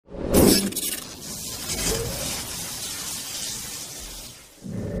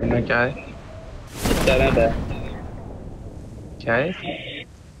क्या है? टैलेंट है। क्या है?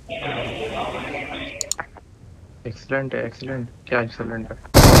 एक्सीलेंट है। एक्सीलेंट क्या एक्सीलेंट है?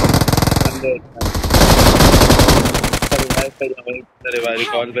 बंदे रिवाइव पे जाओ, रिवाइव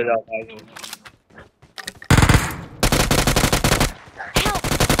कॉल पे जाओ भाई।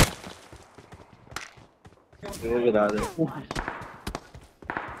 वो गिरा दे।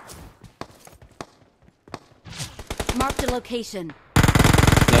 Marked a location.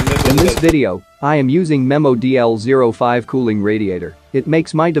 In this video, I am using Memo DL05 cooling radiator. It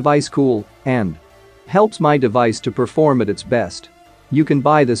makes my device cool and helps my device to perform at its best. You can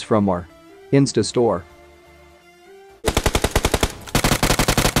buy this from our Insta store.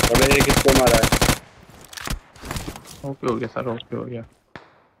 अबे ये किसको मारा है? Okay हो गया sir, okay हो गया।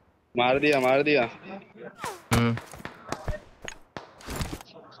 मार दिया मार दिया। मैं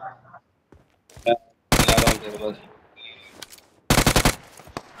आ रहा हूँ तेरे पास,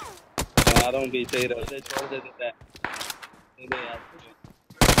 मैं आ रहा हूँ, पीछे ही रहते छोड़ दे देता है। दे यार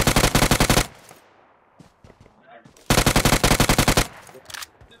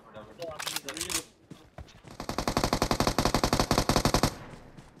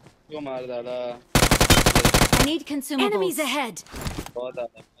क्यों मार दादा? I need consumables. Enemies ahead. बहुत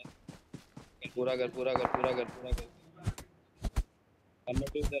ज्यादा। पूरा कर पूरा कर पूरा कर पूरा कर। नंबर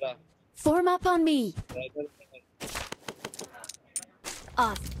 2 तेरा। Form up on me.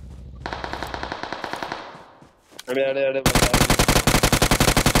 Off. अरे अरे अरे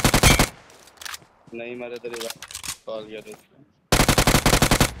नहीं मरे तेरी बात कॉल किया तो।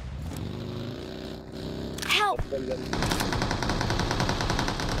 Help.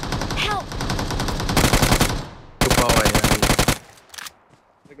 Help. छुपा हुआ है यार।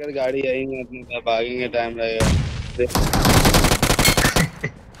 अगर गाड़ी आई नहीं अपने पास भागेंगे टाइम लगेगा।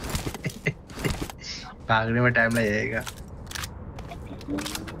 भागने में टाइम लग जाएगा।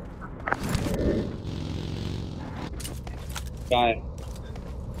 कहाँ है?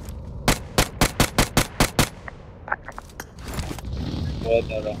 बहुत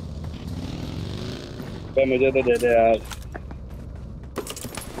ज्यादा। तो मुझे तो दे दे यार।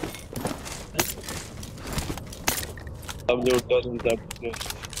 सब लूट दो तुम सब।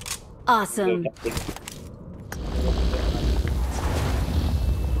 Awesome.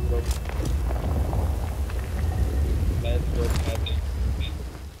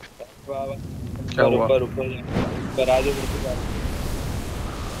 क्या हुआ? ऊपर ऊपर ऊपर आ जाओ,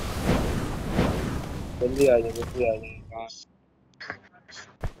 जल्दी आ जाओ जल्दी आ जाओ। हाँ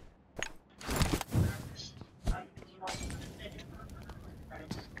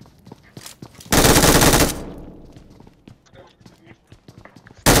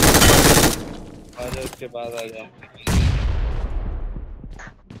आ जाओ, उसके बाद आ जाओ।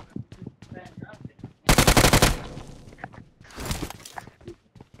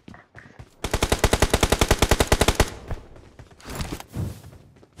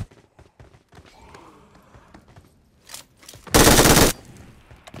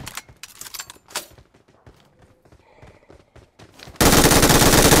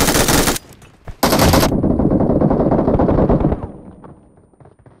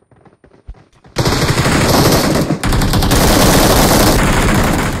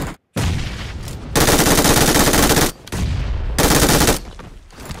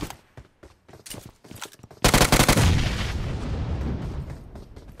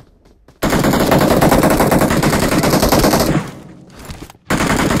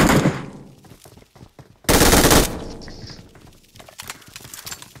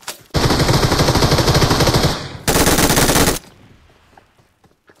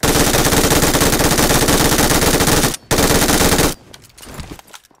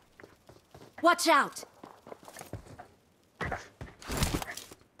 Watch out.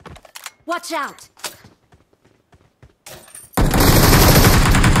 Watch out.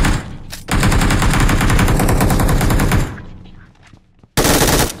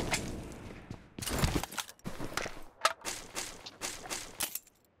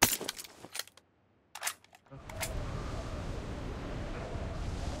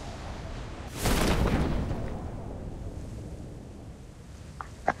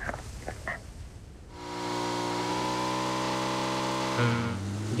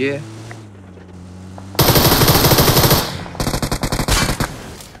 ये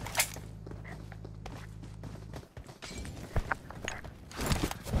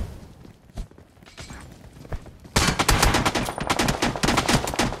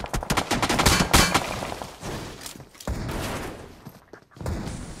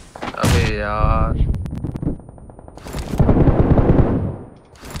अबे यार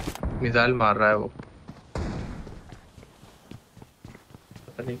मिसाइल मार रहा है वो।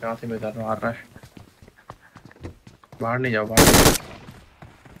 पता नहीं कहाँ से मिजाज मार रहा है। बाहर नहीं जाओ, बाहर।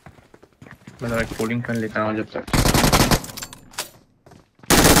 मैं एक कूलिंग फैन लेता हूँ जब तक।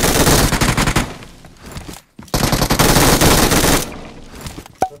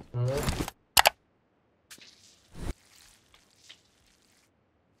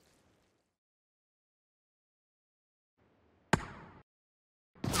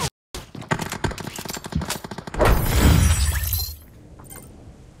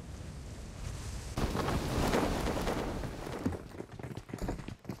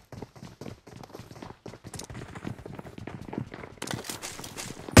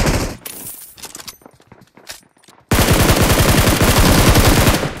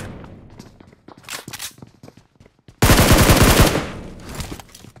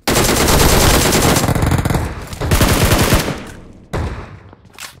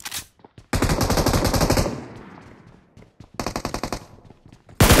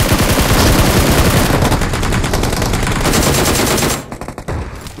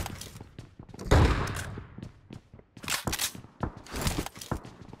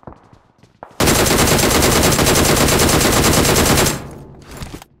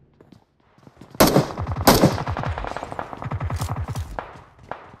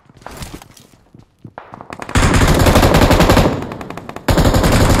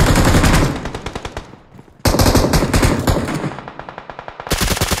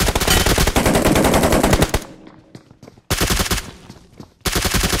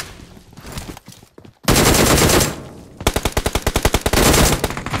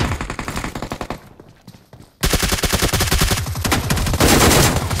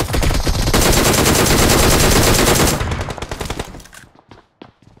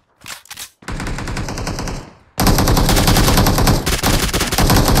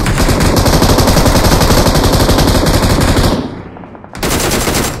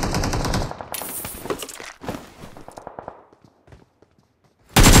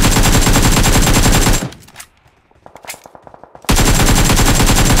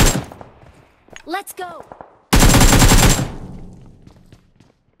 Let's go!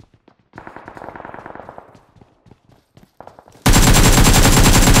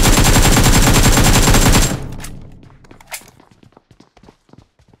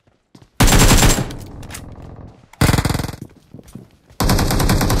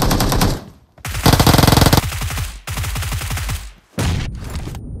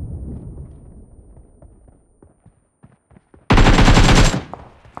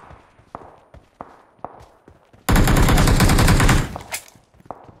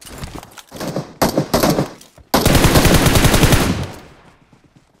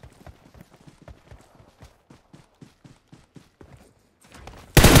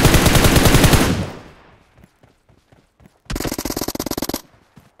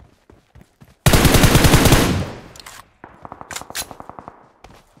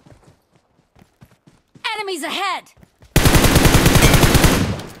 Enemies ahead!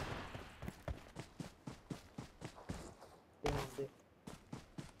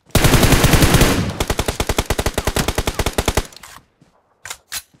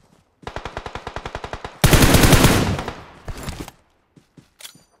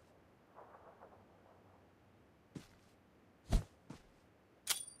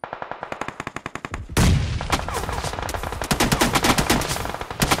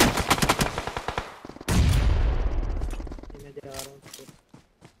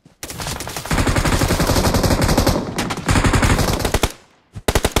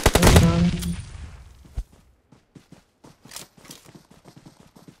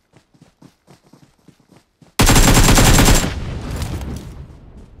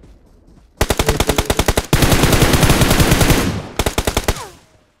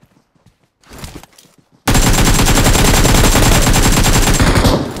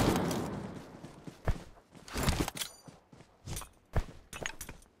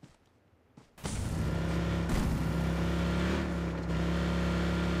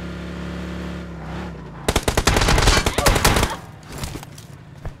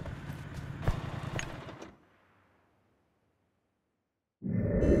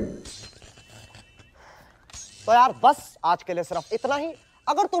 तो यार बस आज के लिए सिर्फ इतना ही।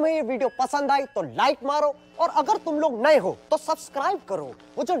 अगर तुम्हें ये वीडियो पसंद आई तो लाइक मारो, और अगर तुम लोग नए हो तो सब्सक्राइब करो।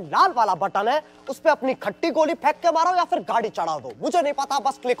 वो जो लाल वाला बटन है उस पे अपनी खट्टी गोली फेंक के मारो या फिर गाड़ी चढ़ा दो, मुझे नहीं पता,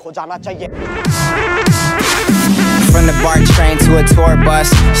 बस क्लिक हो जाना चाहिए। From the BART train to a tour bus,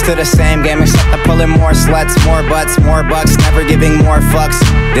 still the same game except I'm pulling more sluts, more butts, more bucks, never giving more fucks.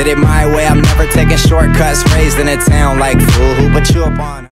 Did it my way, I'm never taking shortcuts. Raised in a town like fool, who put you up on?